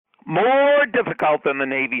More difficult than the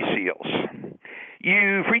Navy SEALs.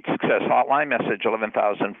 You've reached Success Hotline, message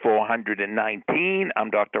 11,419. I'm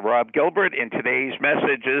Dr. Rob Gilbert, and today's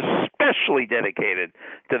message is specially dedicated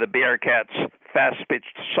to the Bearcats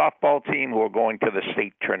fast-pitched softball team who are going to the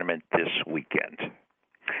state tournament this weekend.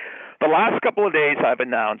 The last couple of days, I've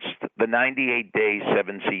announced the 98-day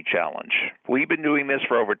 7C Challenge. We've been doing this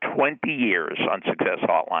for over 20 years on Success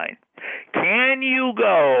Hotline. Can you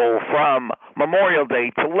go from Memorial Day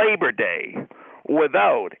to Labor Day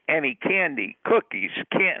without any candy, cookies,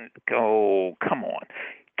 oh, come on.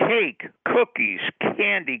 Cake, cookies,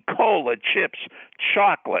 candy, cola, chips,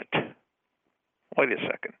 chocolate. Wait a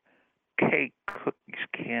second. Cake, cookies,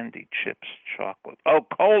 candy, chips, chocolate. Oh,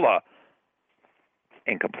 cola.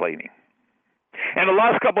 And complaining. And the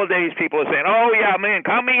last couple of days, people are saying, oh, yeah, man,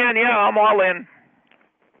 count me in. Yeah, I'm all in.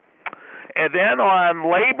 And then on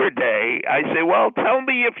Labor Day, I say, well, tell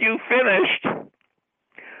me if you finished.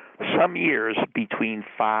 Some years, between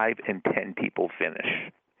 5 and 10 people finish.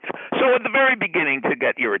 So at the very beginning, to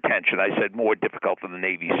get your attention, I said more difficult than the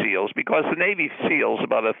Navy SEALs, because the Navy SEALs,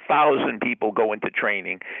 about 1,000 people go into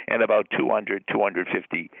training, and about 200,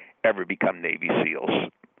 250 ever become Navy SEALs.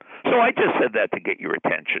 So I just said that to get your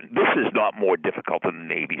attention. This is not more difficult than the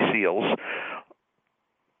Navy SEALs.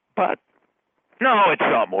 But, no, it's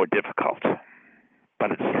not more difficult.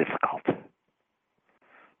 But it's difficult.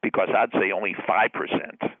 Because I'd say only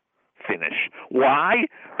 5% finish. Why?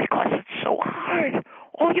 Because it's so hard.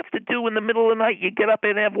 All you have to do in the middle of the night, you get up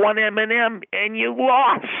and have one M&M, and you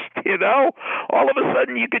lost, you know? All of a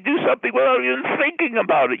sudden, you could do something without even thinking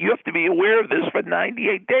about it. You have to be aware of this for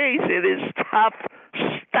 98 days. It is tough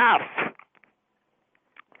stuff.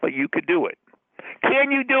 But you could do it.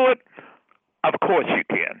 Can you do it? Of course you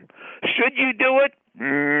can. Should you do it?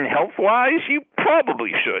 Health-wise, you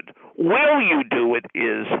probably should. Will you do it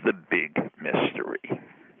is the big mystery.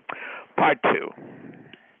 Part 2.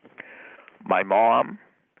 My mom,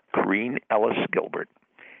 Corrine Ellis Gilbert,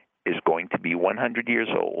 is going to be 100 years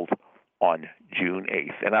old on June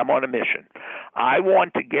 8th, and I'm on a mission. I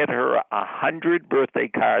want to get her 100 birthday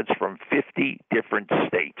cards from 50 different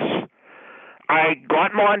states. I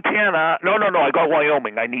got Montana. No, I got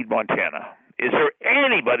Wyoming. I need Montana. Is there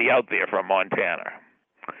anybody out there from Montana?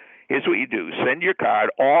 Here's what you do. Send your card,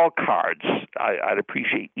 all cards. I'd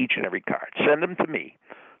appreciate each and every card. Send them to me,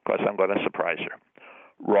 because I'm going to surprise her.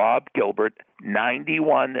 Rob Gilbert,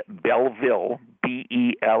 91 Belleville,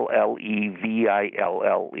 Belleville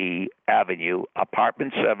Avenue,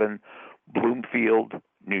 Apartment 7, Bloomfield,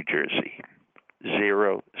 New Jersey,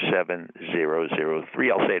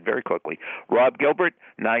 07003. I'll say it very quickly. Rob Gilbert,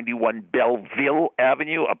 91 Belleville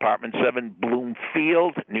Avenue, Apartment 7,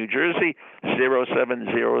 Bloomfield, New Jersey,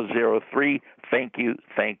 07003. Thank you.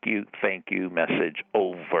 Message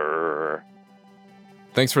over.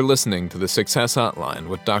 Thanks for listening to the Success Hotline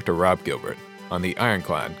with Dr. Rob Gilbert on the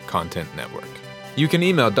Ironclad Content Network. You can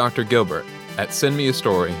email Dr. Gilbert at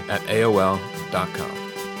sendmeastory@aol.com.